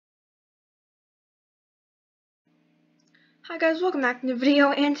Hi guys, welcome back to the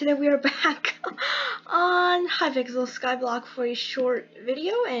video, and today we are back on Hypixel Skyblock for a short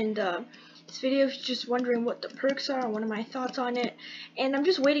video, and this video is just wondering what the perks are, what are my thoughts on it, and I'm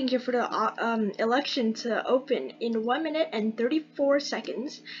just waiting here for the election to open in 1 minute and 34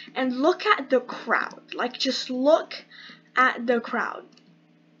 seconds, and look at the crowd, like just look at the crowd.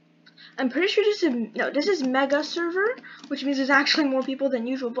 I'm pretty sure this is mega server, which means there's actually more people than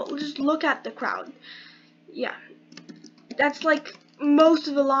usual, but just look at the crowd. Yeah. That's like most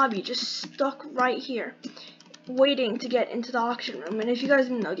of the lobby just stuck right here, waiting to get into the auction room. And if you guys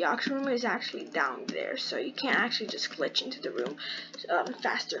didn't know, the auction room is actually down there, so you can't actually just glitch into the room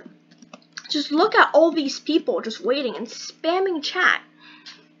faster. Just look at all these people just waiting and spamming chat.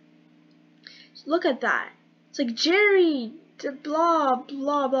 Just look at that. It's like Jerry, blah,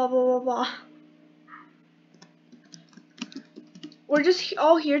 blah, blah, blah, blah, blah. We're just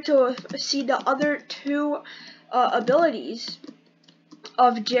all here to see the other two abilities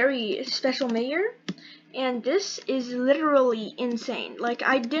of Jerry Special Mayor, and this is literally insane. Like,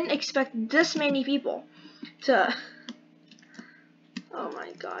 I didn't expect this many people to, oh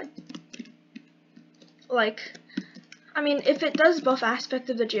my god. Like, I mean, if it does buff aspect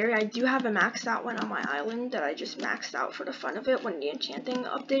of the Jerry, I do have a maxed out one on my island that I just maxed out for the fun of it when the enchanting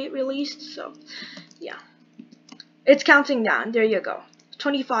update released, so yeah. It's counting down, there you go.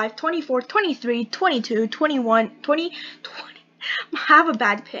 25, 24, 23, 22, 21, 20, I have a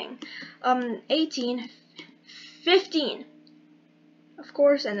bad ping. 18, 15, of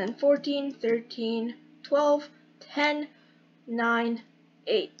course, and then 14, 13, 12, 10, 9,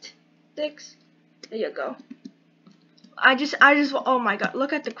 8, 6, there you go. I just, oh my god,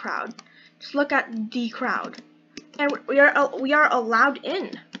 look at the crowd. Just look at the crowd. And we are allowed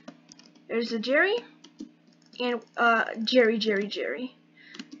in. There's the Jerry, and Jerry.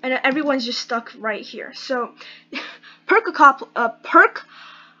 And everyone's just stuck right here. So,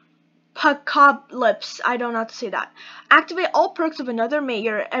 Perkapocalypse, I don't know how to say that. Activate all perks of another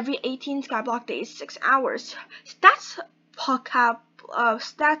mayor every 18 Skyblock days, 6 hours. Stats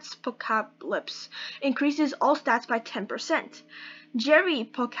Apocalypse increases all stats by 10%. Jerry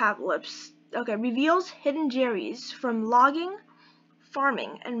Apocalypse, okay, reveals hidden Jerrys from logging,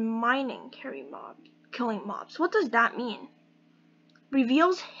 farming, and mining, killing mobs. What does that mean?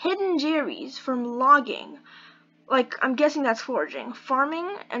 Reveals hidden Jerrys from logging, like, I'm guessing that's foraging,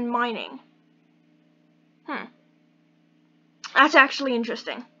 farming, and mining. That's actually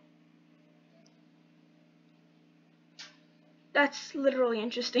interesting. That's literally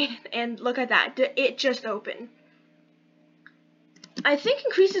interesting, and look at that, it just opened. I think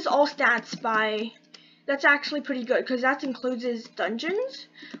increases all stats by, that's actually pretty good, because that includes his dungeons,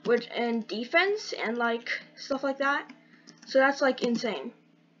 and defense, and like, stuff like that. So that's like insane.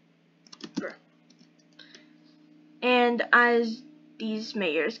 And as these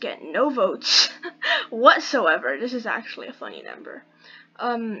mayors get no votes whatsoever, this is actually a funny number.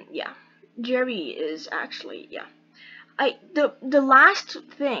 Yeah. Jerry is actually, yeah. The last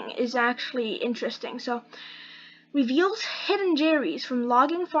thing is actually interesting. So, reveals hidden Jerrys from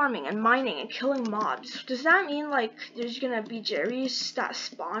logging, farming, and mining, and killing mobs. Does that mean, like, there's gonna be Jerrys that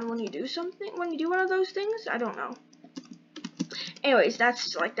spawn when you do something, when you do one of those things? I don't know. Anyways,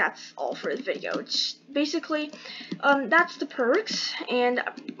 that's all for the video. It's basically, that's the perks, and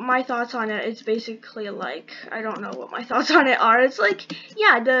my thoughts on it is basically like, I don't know what my thoughts on it are. It's like,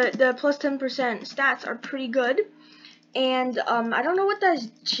 yeah, the plus 10% stats are pretty good, and I don't know what that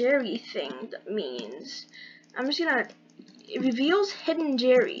Jerry thing means. I'm just gonna, it reveals hidden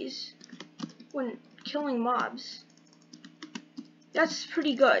Jerrys when killing mobs. That's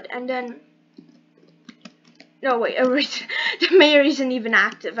pretty good, and then, no, wait, the mayor isn't even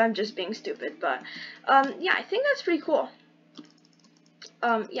active. I'm just being stupid, but, yeah, I think that's pretty cool.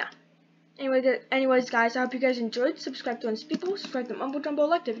 Yeah. Anyways, guys, I hope you guys enjoyed. Subscribe to Unspeakable, subscribe to Mumbo Jumbo,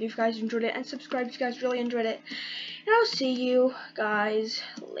 like the video if you guys enjoyed it, and subscribe if you guys really enjoyed it. And I'll see you guys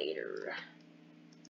later.